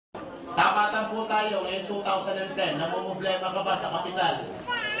nagtatampo tayo ngayon 2010, namumblema ka ba sa kapital?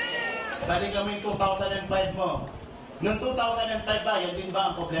 Balikan mo yung 2005 mo. Noong 2005 ba, yan din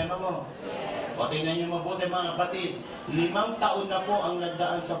ba ang problema mo? O tingnan nyo mabuti mga kapatid, 5 taon na po ang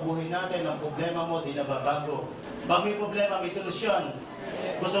nagdaan sa buhay natin, ang problema mo di nababago. Pag may problema, may solusyon.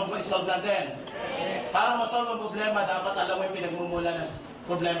 Gusto mo isolve natin? Para masolve ang problema, dapat alam mo yung pinagmumula ng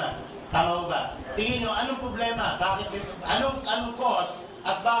problema. Tama mo ba? Tingin nyo, anong problema? Anong cause?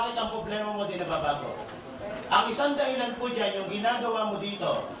 At bakit ang problema mo di nababago? Ang isang dahilan po dyan, yung ginagawa mo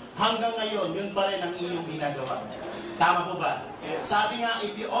dito, hanggang ngayon, yun pa rin ang iyong ginagawa. Tama po ba? Sabi nga,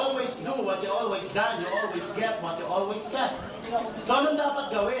 if you always do what you always done, you always get what you always get. So, anong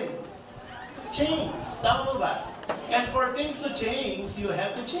dapat gawin? Change. Tama po ba? And for things to change, you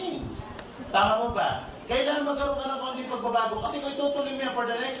have to change. Tama po ba? Kailangan magkaroon ka ng konting pagbabago. Kasi kung itutuloy mo yan for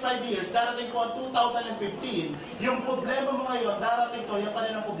the next 5 years, darating po ang 2015, yung problema mo ngayon, darating to, yan pa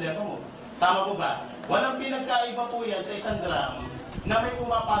rin ang problema mo. Tama po ba? Walang pinagkaiba po yan sa isang drum na may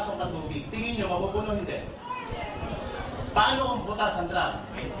pumapasok na tubig. Tingin nyo, mapupuno hindi. Paano kung butas ang drum?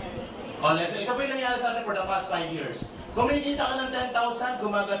 O, listen, ito po yung nangyari sa atin for the past 5 years. Kumikita ka ng 10,000,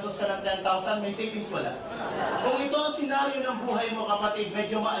 gumagastos ka ng 10,000, may savings wala. Kung ito ang senaryo ng buhay mo, kapatid,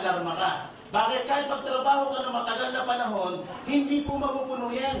 medyo maalarma ka. Bakit? Kahit magtrabaho ka na matagal na panahon, hindi po mapupuno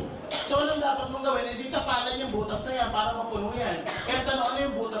yan. So, anong dapat mong gawin? Hindi kapalan yung butas na yan para mapuno yan. Kaya tanong, ano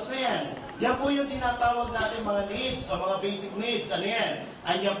yung butas na yan? Yan po yung tinatawag natin mga needs o mga basic needs. Ano yan?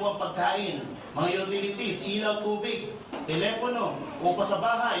 Anyan po ang pagkain, mga utilities, ilaw, tubig, telepono, upa sa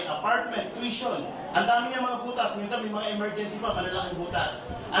bahay, apartment, tuition. Ang dami niya mga butas. Minsan may mga emergency pa, malalaking butas.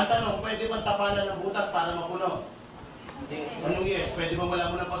 Ang tanong, pwede bang tapalan ng butas para mapuno? Anong yes? Pwede ba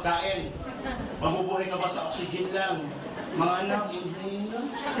wala mo ng pagkain? Mabubuhay ka ba sa oxygen lang? Mga anak, inhale.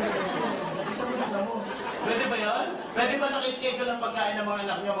 Pwede ba yan? Pwede ba naka-schedule ang pagkain ng mga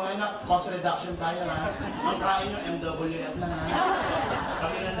anak nyo? Mga anak, cost reduction tayo ha. Ang kain nyo, MWF lang ha.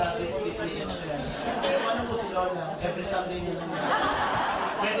 Kami ng dati po, DPHS. Pero ano po si Lola? Every Sunday nyo lang.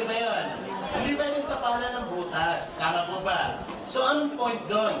 Pwede ba yan? Hindi pwedeng tapalan ng butas. Tama po ba? So, anong point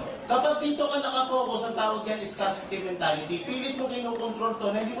doon? Kapag dito ka nakapokus, ang tawag yan is scarcity mentality. Pilit mo kinukontrol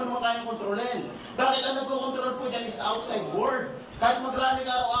to na hindi mo naman kayang kontrolin. Bakit ang nagkocontrol po dyan is outside world? Kahit mag-running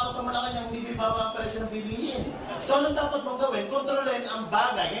araw-araw sa Malacanang, hindi bibaba ang presyo ng bilihin. So, anong dapat mong gawin? Kontrolin ang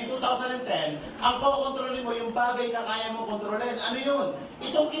bagay. Ngayon 2010, ang kukontrolin mo yung bagay na kaya mong kontrolin. Ano yun?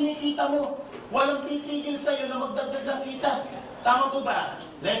 Itong kinikita mo. Walang pipigil sa'yo na magdagdag ng kita. Tama po ba?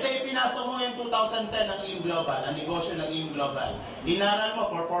 Let's say, pinasok mo yung 2010 ng AIM Global, ang negosyo ng AIM Global. Inaral mo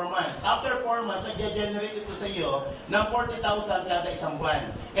for 4 months. After 4 months, nag-generate ito sa iyo ng 40,000 kada isang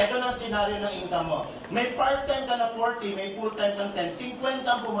buwan. Ito na ang senaryo ng income mo. May part-time ka na 40, may full-time kang 10. 50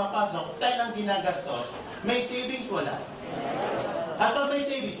 ang pumapasok, 10 ang ginagastos. May savings, wala. At pag may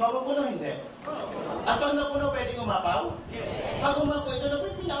savings, mapupuno hindi. At pag napuno, pwedeng umapaw? Pag umapaw, ito na po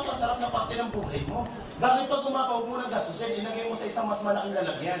yung pinakamasarap na parte ng buhay mo. Bakit pag umapaw mo ng gastusin, ilagay mo sa isang mas malaking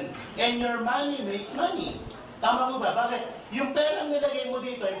lalagyan? And your money makes money. Tama po ba? Bakit? Yung perang nilagay mo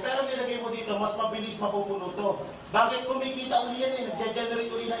dito, mas mabilis mapupuno to. Bakit kumikita uli yan eh? Nag-generate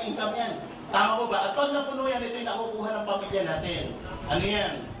uli ng income yan. Tama po ba? At pag napuno yan, ito yung nakukuha ng pamilya natin. Ano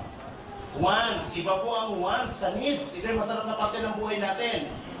yan? Wants. Iba po ang wants sa needs. Ito yung masarap na parte ng buhay natin.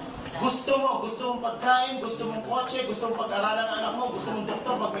 Gusto mong pagkain, gusto mong kotse, gusto mong pag-aralan ng anak mo, gusto mong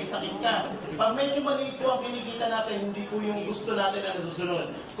doktor pag may sakit ka. Pag medyo maliit po ang kinikita natin, hindi po yung gusto natin na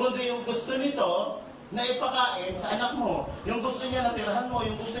nasusunod. Kundi yung gusto nito na ipakain sa anak mo, yung gusto niya na tirahan mo,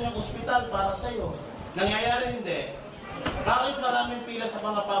 yung gusto niya ospital para sa'yo. Nangyayari hindi. Bakit maraming pila sa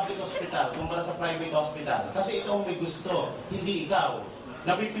mga public hospital kumpara sa private hospital? Kasi ikaw may gusto, hindi ikaw.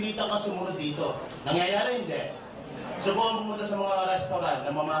 Napipilitan ka sumunod dito. Nangyayari hindi. Subukan pumunta sa mga restaurant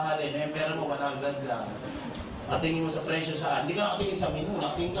na mamahalin, na yung pera mo 100 lang. At tingin mo sa presyo saan? Hindi ka nakatingin sa menu,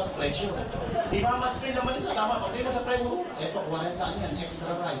 nakatingin ka sa presyo. Di ba, match meal naman ito, tama. Pag tingin mo sa presyo, eto, 40 yan,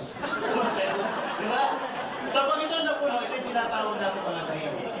 extra rice. Di ba? Sa pag ito na puno, ito yung tinatawag natin mga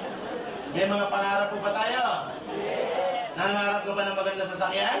dreams. May mga pangarap po ba tayo? Yes! Nangarap ka ba ng magandang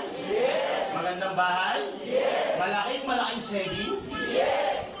sasakyan? Yes! Magandang bahay? Yes! Malaking savings?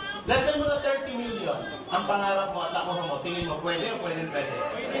 Yes! Let's say mo na 30 million. Ang pangarap mo at nakuha mo, tingin mo, pwede o pwede?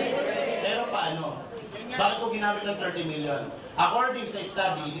 Pero paano? Bakit ko ginamit ng 30 million? According sa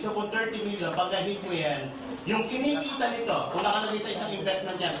study, dito po 30 million, pag na-hit mo yan, yung kinikita nito, kung nakalagay sa isang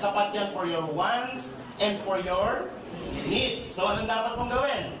investment yan, sapat yan for your wants and for your needs. So, anong dapat mong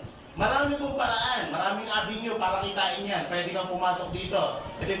gawin? Marami pong paraan, maraming avenue para kitain yan. Pwede kang pumasok dito.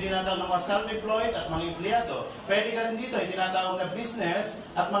 Ito yung tinatawag ng mga self-employed at mga empleyado. Pwede ka rin dito, yung tinatawag na business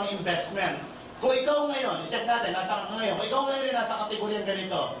at mga investment. Kung ikaw ngayon, i-check natin, kung ikaw ngayon ay nasa kategoryang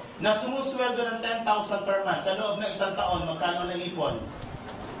ganito, na sumusweldo ng 10,000 per month, sa loob ng isang taon, magkano ng ipon?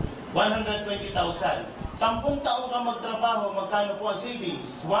 120,000. 10 taon ka magtrabaho, magkano po ang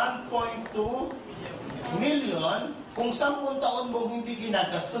savings? 1.2 million. Kung 10 taon mong hindi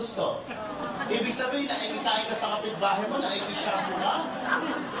ginagastos to, ibig sabihin na ikikain ka sa kapitbahay mo, na ikishampoo ka,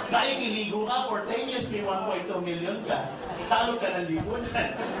 na ikiligo ka, for 10 years may 1.2 million ka. Salot ka ng lipunan.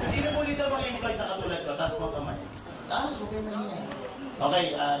 Sino mo dito mga employed na katulad ko? Taas mo kamay. Taas, okay mahiya.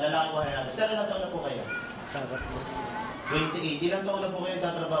 Okay, lalaki ko natin. Sir, ilang taon na po kayo? 28. Ilang taon na po kayo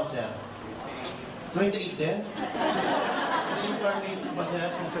nagtatrabaho, sir? 28 din? Incarnate ba, sir?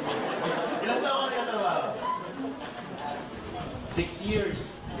 Ilang taon ka nagtatrabaho? 6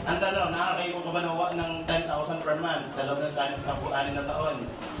 years. Ang tanong, nakakayo ka ba ng 10,000 per month sa loob ng 10 na taon?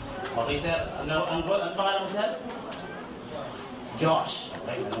 Okay, sir. Ang pangalan mo, sir? Josh.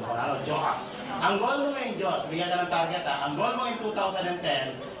 Okay, anong pangalan? Josh. Ang goal mo ngayon, Josh, bigyan ka ng target ha. Ang goal mo in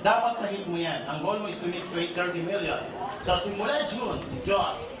 2010, dapat na-hit mo yan. Ang goal mo is to hit 30 million. So, simula June,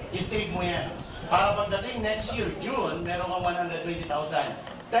 Josh, i-save mo yan. Para pagdating next year, June, meron kang 120,000.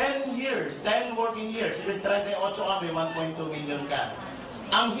 10 years, 10 working years. Ibig 38 ka, may 1.2 million ka.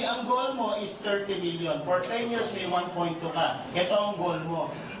 Ang goal mo is 30 million. For 10 years, may 1.2 ka. Ito ang goal mo.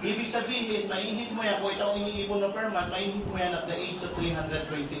 Ibig sabihin, maihit mo yan, kung ito ang iniipon na per month, maihit mo yan at the age of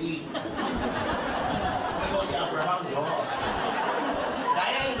 328. Ito si Abraham, Diyos.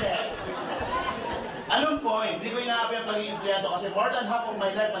 Kaya hindi. Anong point? Hindi ko inaapi ang pagiging empleyado kasi more than half of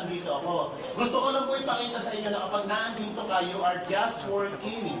my life andito ako. Gusto ko lang po ipakita sa inyo na kapag naandito ka, you are just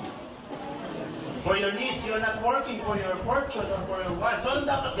working for your needs. You're not working for your fortune or for your wants. So, anong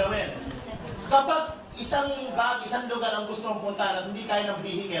dapat gawin? Kapag isang lugar ang gusto mong puntahan at hindi kaya ng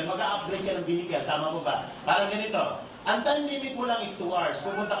vehicle, mag-a-upgrade ka ng vehicle. Tama mo ba? Parang ganito. Ang time limit mo lang is 2 hours.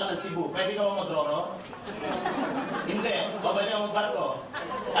 Pupunta ka ng Cebu. Pwede ka ba mag-roro? Hindi. O pwede ka mag-barko?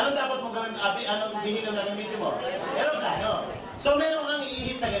 Anong dapat mo gawin? Anong vehicle na gamitin mo? Aeroplano. So meron kang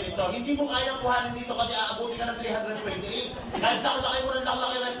iihit na ganito. Hindi mo kaya kuhanin dito kasi aabuti ka ng 328. Kahit laki mo ng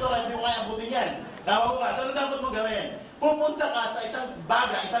laki restaurant, hindi mo kaya abutin yan. Tama ba? So ano dapat mo gawin? Pupunta ka sa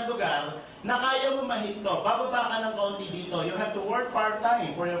isang lugar na kaya mo mahito. Bababa ka ng kaunti dito. You have to work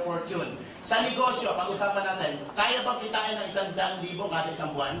part-time for your fortune. Sa negosyo, pag-usapan natin, kaya bang kitain ng 100,000 kada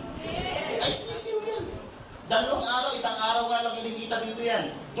isang buwan? Ay, sisiw yan. 2 araw, 1 araw nga lang kinikita dito yan.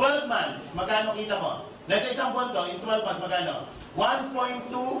 12 months, magkano kita mo? Nasa isang buwan to, in 12 months, magkano?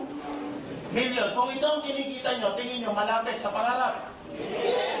 1.2 million. Kung ito ang kinikita nyo, tingin nyo, malapit sa pangarap.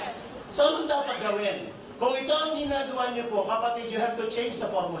 Yes! So, anong dapat gawin? Kung ito ang ginagawa nyo po, kapatid, you have to change the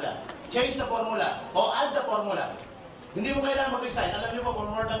formula. Change the formula. O add the formula. Hindi mo kailangan mag-resign. Alam niyo po,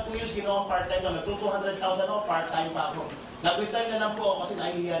 for more than 2 years, ginawa part-time ko. Nag-200,000 ako, part-time pa ako. Nag-resign na lang po ako kasi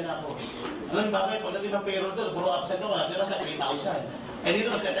nahihiya na ako. Alam niyo bakit? Pagdating ng payroll doon, puro absent ako, natira sa 3,000. Eh dito,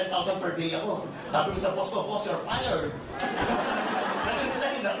 nag-10,000 per day ako. Sabi ko sa boss ko, boss, you're fired.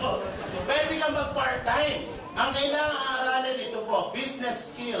 Nag-resign ako. Pwede kang mag-part-time. Ang kailangan aralin ito po,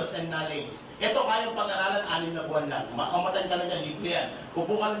 business skills and knowledge. Ito kayang pag-aralan 6 na buwan lang. Makamatan ka lang yan, libre yan.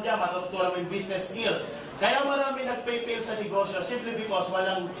 Upo ka lang dyan, matututunan mo yung business skills. Kaya marami nag-pay-fail sa negosyo simply because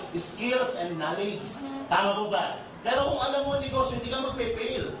walang skills and knowledge. Tama po ba? Pero kung alam mo ang negosyo, hindi ka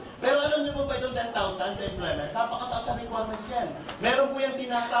mag-pay-fail. Pero alam niyo po ba itong 10,000 sa employment? Napakataas sa requirements yan. Meron po yung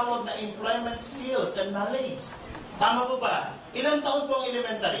tinatawag na employment skills and knowledge. Tama po ba? Ilang taon po ang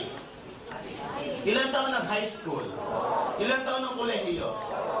elementary? Ilang taon ng high school? Ilang taon ng kolehiyo?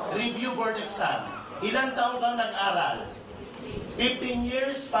 Review board exam? Ilang taon kang nag-aral? 15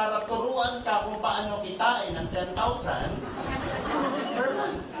 years para turuan ka kung paano kitain ng 10,000 per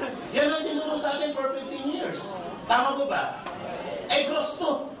month. Yan ang tinuro sa atin for 15 years. Tama po ba? Eh, gross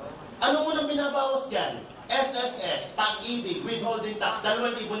to. Ano mo nang binabawas dyan? SSS, pag-ibig, withholding tax,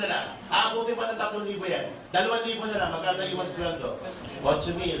 2,000 na lang. Aabutin pa ng 3,000 yan. 2,000 na lang, magkano iwan sweldo?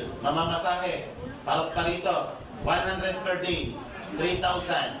 8,000, mamamasahe, parito, 100 per day,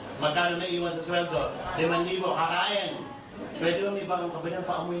 3,000. Magkano na iwan sa sweldo? 5,000, kakain. Pwede ba may bagong kabanyan,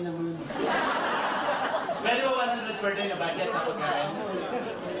 paamoy naman. Pwede ba 100 per day na budget sa pagkain?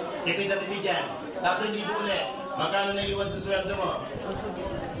 Tipid na tipid yan. 3,000 ulit. Magkano na iwan sa sweldo mo?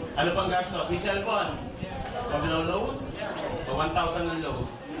 Ano pang gastos? May cellphone. Pag-load? O 1,000 ang load.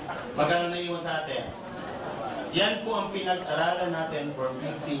 Magkano na iwan sa atin? Yan po ang pinag-aralan natin for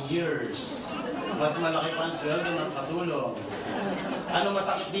 15 years. Mas malaki pa ang sweldo ng katulong. Ano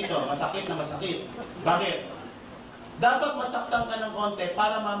masakit dito? Masakit na masakit. Bakit? Dapat masaktan ka ng konti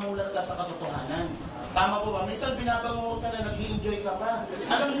para mamulat ka sa katotohanan. Tama po ba? Minsan binabangungot ka na nag-i-enjoy ka pa.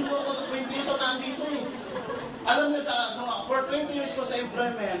 Alam niyo po ako, 20 years ako nandito eh. Alam niyo, for 20 years ko sa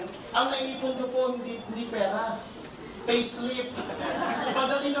employment, ang naipon ko po hindi pera. Payslip.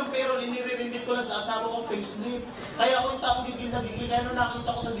 Pagdating ng payroll, inire-remit ko lang sa asawa ko, payslip. Kaya ako yung taong gigil na gigil. Kaya nung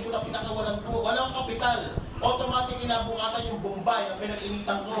nakita ko na hindi ko na pinakawalan po. Walang kapital. Automatic kinabukasan yung Bombay ang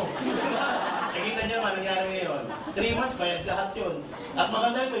pinag-initan ko. Nakita niyo naman, nangyari ngayon. 3 months, bayad lahat yun. At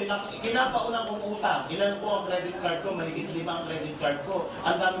maganda nito, kinapaunang kong utang. Ilan po ang credit card ko? Mahigit 5 ang credit card ko.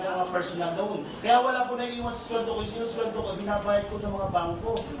 Ang dami ng mga personal loan. Kaya wala po naiiwan sa sweldo ko. Yung sweldo ko, binabayad ko sa mga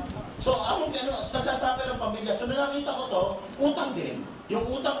bangko. So, nagsasabi ng pamilya. So, nakita ko to, utang din. Yung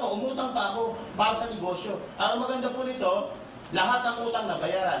utang ko, umutang pa ako para sa negosyo. Ang maganda po nito, lahat ng utang na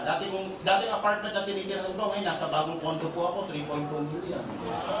bayaran. Dating apartment na tinitirahan ko, ngayon nasa bagong kondo po ako, 3.2 million.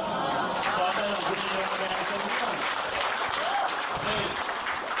 So, ito lang, gusto nyo ko na ito. Okay.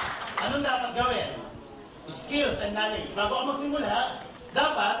 Anong dapat gawin? Skills and knowledge. Bago ako magsimula,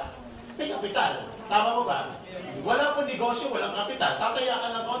 dapat may kapital. Tama mo ba? Wala pong negosyo, walang kapital. Tataya ka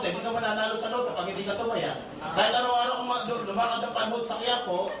ng konti, hindi ka mananalo sa loto pag hindi ka tumaya. Kahit araw-araw lumakad ang panhod sa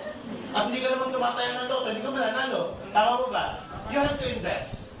Quiapo, at hindi ka naman tumataya ng loto, hindi ka mananalo. Tama mo ba? You have to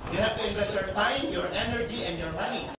invest. You have to invest your time, your energy, and your money.